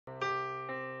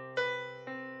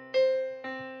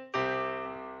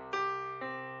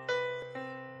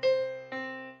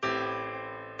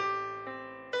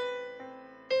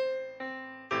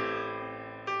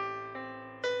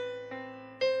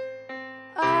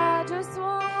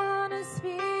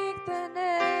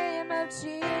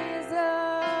Jesus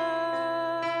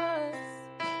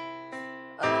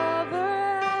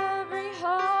over every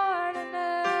heart and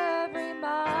every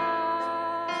mind.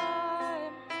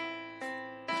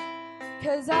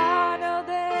 'Cause I know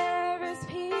there is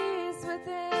peace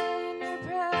within your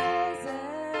presence.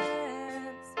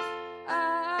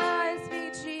 I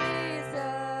speak Jesus.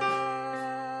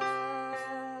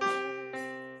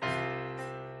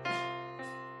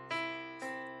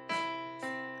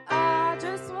 I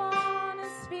just want to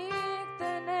speak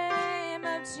the name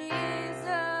of Jesus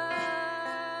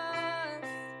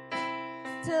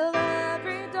till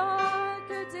every dark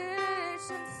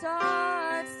addiction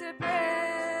starts to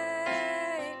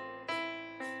break,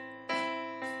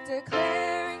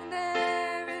 declaring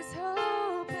there is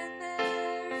hope and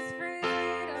there is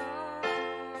freedom.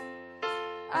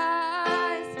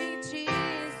 I speak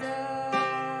Jesus.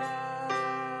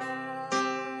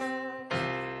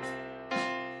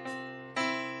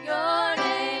 Your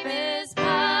name is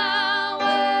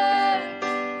power.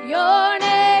 Your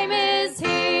name is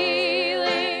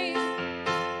healing.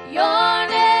 Your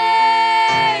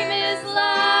name is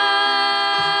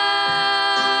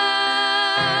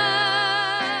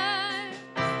life.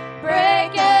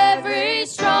 Break every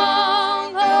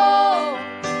stronghold.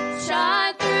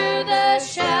 Shine through the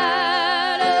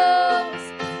shadows.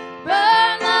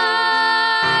 Burn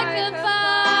like a fire.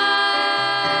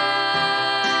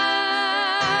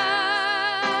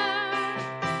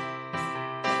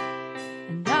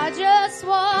 And I just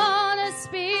want to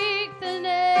speak the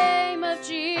name of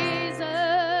Jesus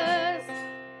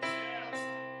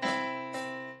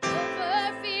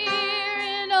over fear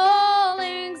and all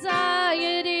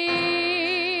anxiety.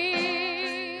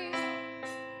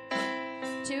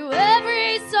 To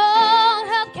every soul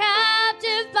held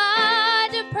captive by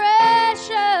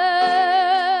depression,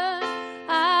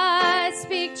 I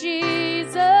speak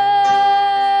Jesus.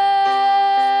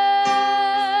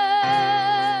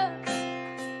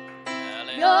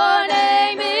 Your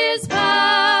name is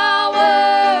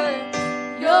power.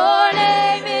 Your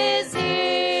name is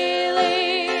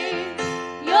healing.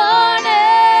 Your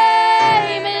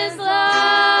name is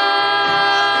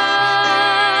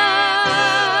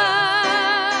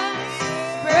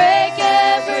life. Break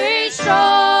every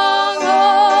stronghold.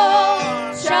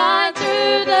 Shine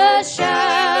through the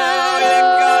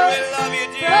shadows. God, we love you,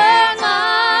 Jesus. Burn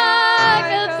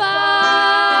like a fire.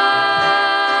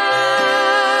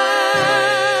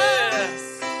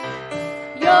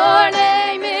 Your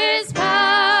name is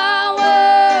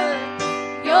power.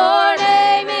 Your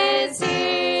name is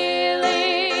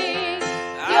healing.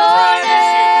 Your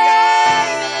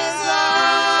name is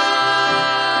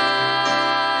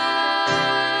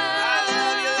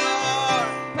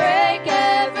life. Break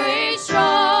every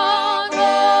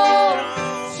stronghold.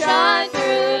 Shine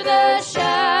through the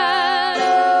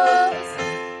shadows.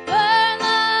 Burn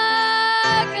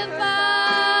like a fire.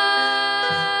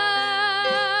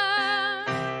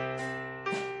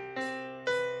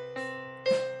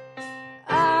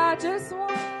 I just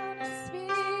want to speak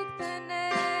the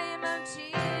name of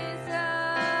Jesus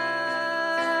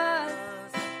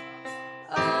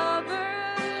over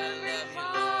every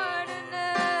heart and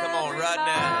every Come on, right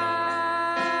now.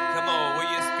 mind. Come on,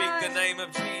 will you speak the name of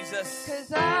Jesus?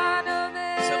 'Cause I know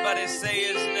there's Somebody say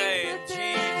his peace name,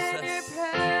 within your Jesus.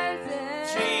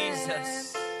 presence.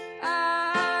 Jesus.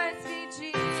 I speak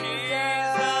Jesus.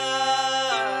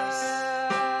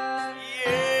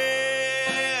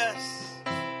 Yes.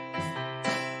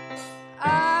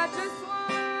 I just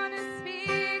want to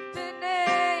speak the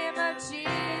name of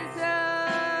Jesus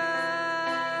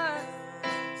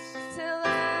till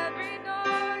every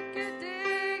dark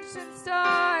addiction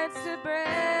starts to break,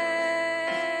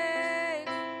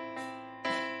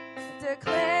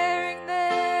 declaring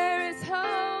there is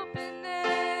hope and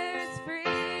there is freedom.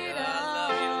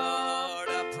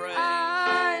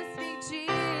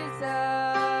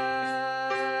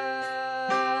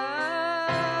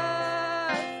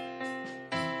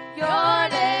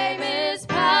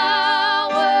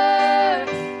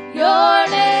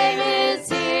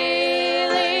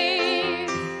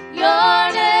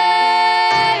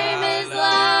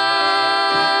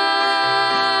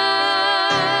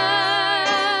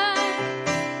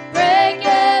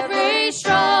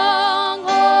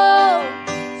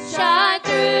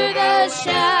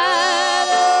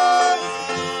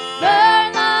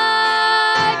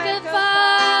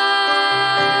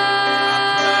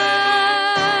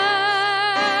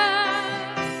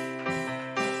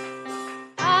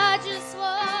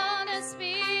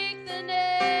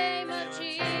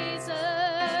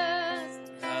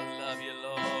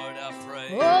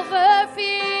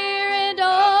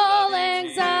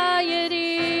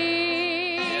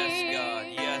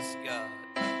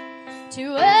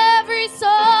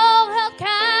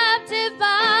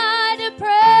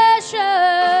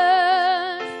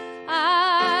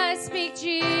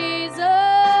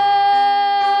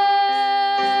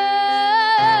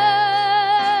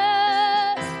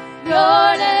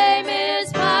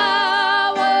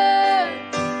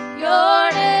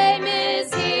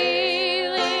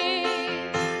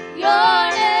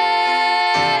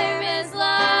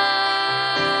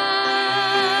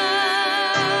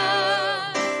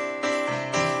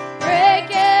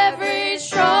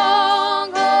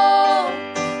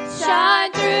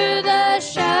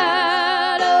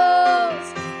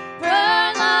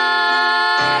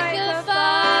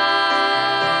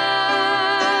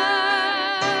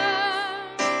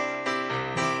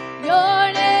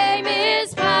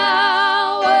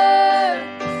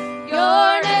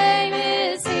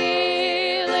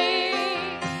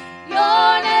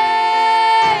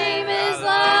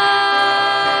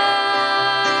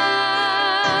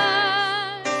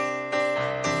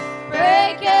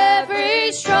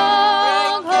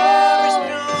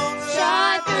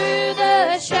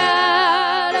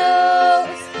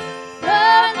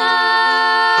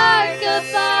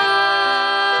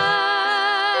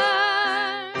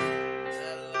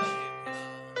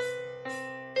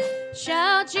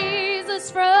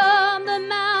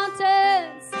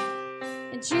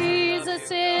 and Jesus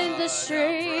in the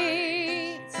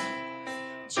streets,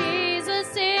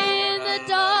 Jesus in the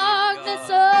darkness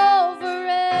over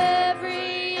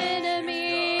every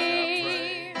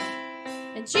enemy,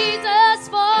 and Jesus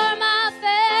for my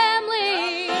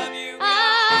family.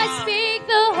 I speak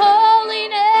the holy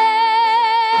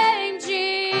name,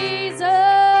 Jesus.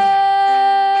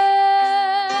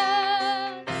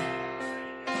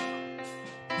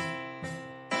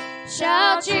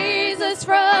 Shout Jesus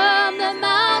from the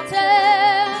mountain,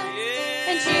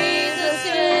 and Jesus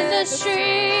in the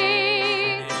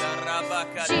streets,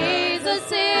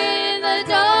 Jesus in the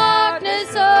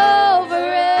darkness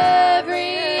over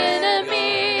every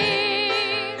enemy,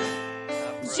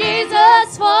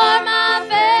 Jesus for my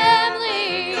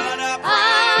family.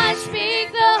 I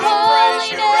speak the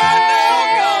holy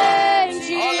name,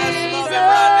 Jesus.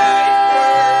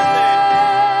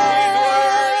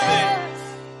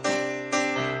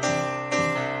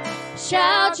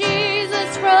 Shout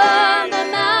Jesus from the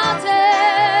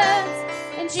mountains,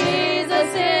 and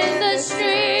Jesus in the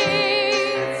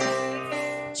streets,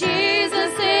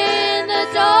 Jesus in the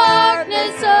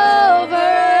darkness over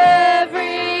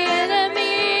every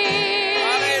enemy.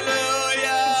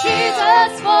 Hallelujah.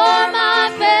 Jesus for my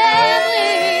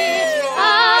family.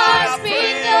 I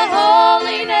speak the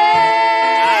holy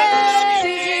name,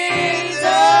 Jesus.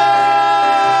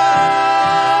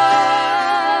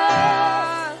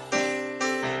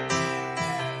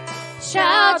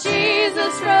 Shout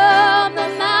Jesus from the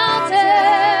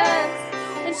mountains,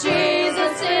 and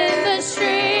Jesus in the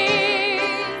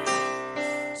streets,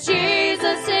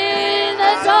 Jesus in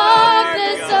the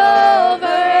darkness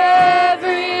over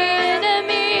every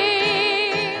enemy,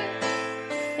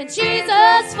 and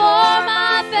Jesus for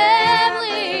my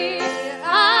family.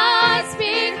 I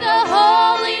speak the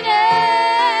holy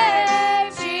name,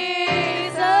 Jesus.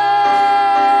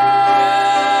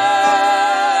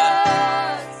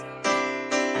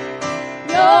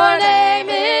 Your name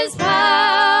is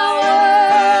power.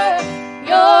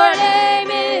 Your name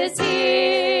is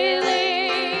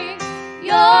healing.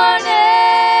 Your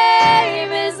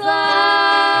name is life.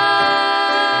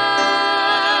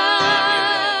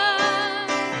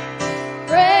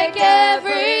 Break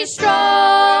every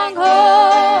stronghold.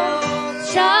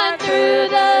 Shine through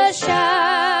the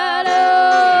shadows.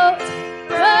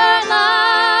 Burn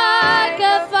like a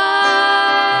fire.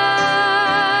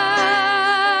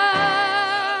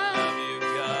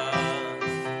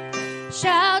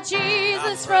 Shout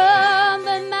Jesus from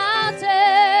the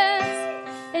mountains,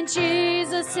 and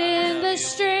Jesus in the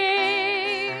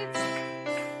streets,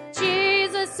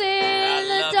 Jesus in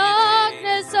the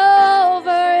darkness over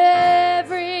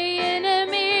every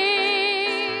enemy,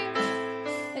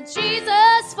 and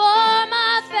Jesus for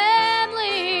my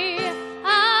family.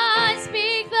 I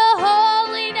speak the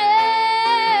holy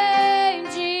name,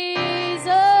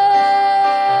 Jesus.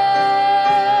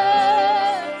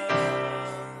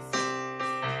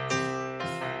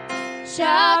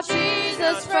 Shout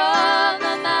Jesus from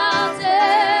the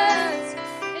mountains,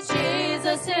 and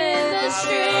Jesus in the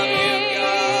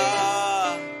streets,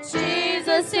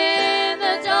 Jesus in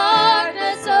the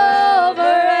darkness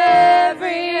over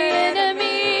every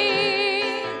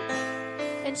enemy,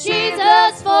 and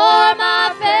Jesus for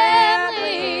my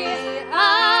family.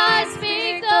 I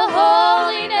speak the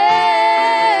holy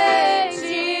name,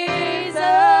 Jesus.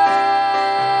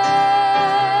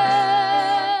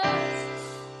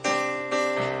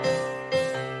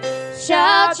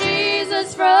 Shout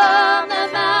Jesus from the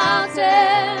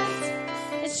mountains,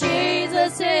 and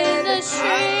Jesus in the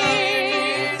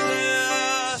streets,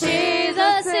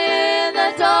 Jesus in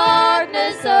the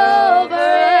darkness over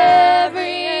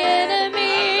every enemy,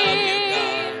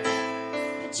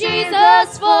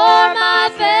 Jesus for my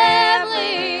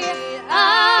family.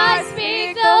 I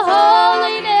speak the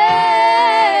holy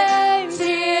name,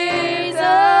 Jesus.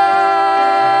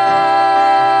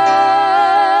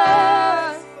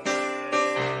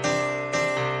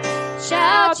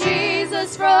 Shout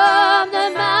Jesus from the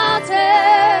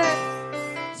mountains,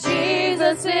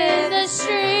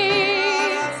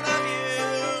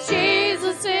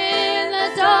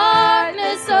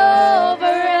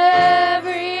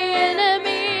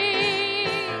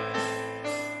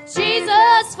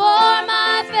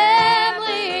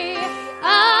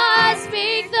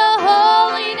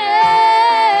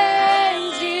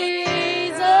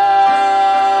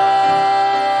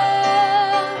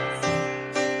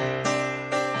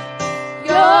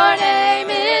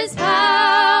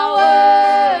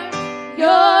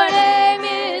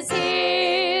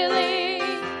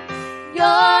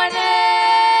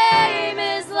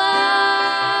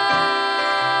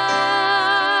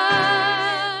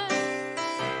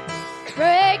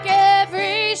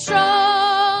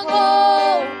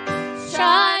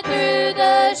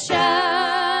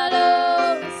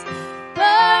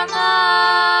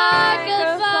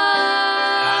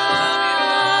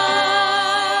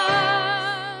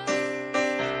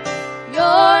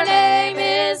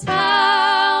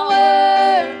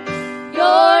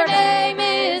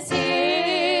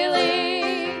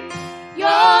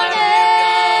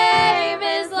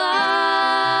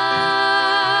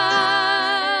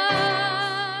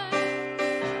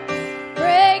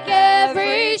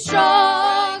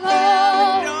 stronghold,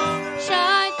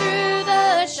 shine through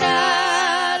the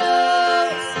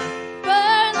shadows,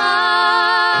 burn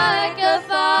like a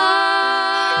fire.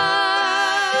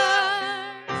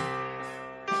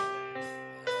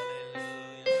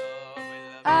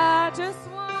 I just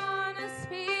want to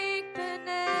speak the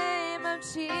name of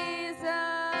Jesus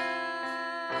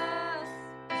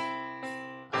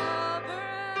over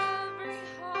every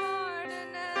heart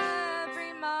and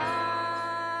every mind,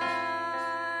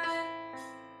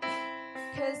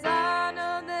 'cause I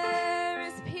know there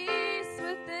is peace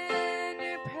within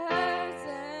your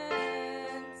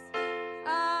presence.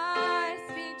 I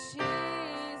speak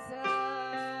Jesus.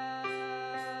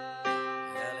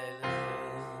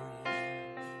 Hallelujah.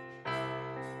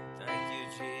 Thank you,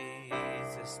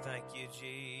 Jesus. Thank you,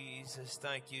 Jesus.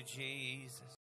 Thank you, Jesus.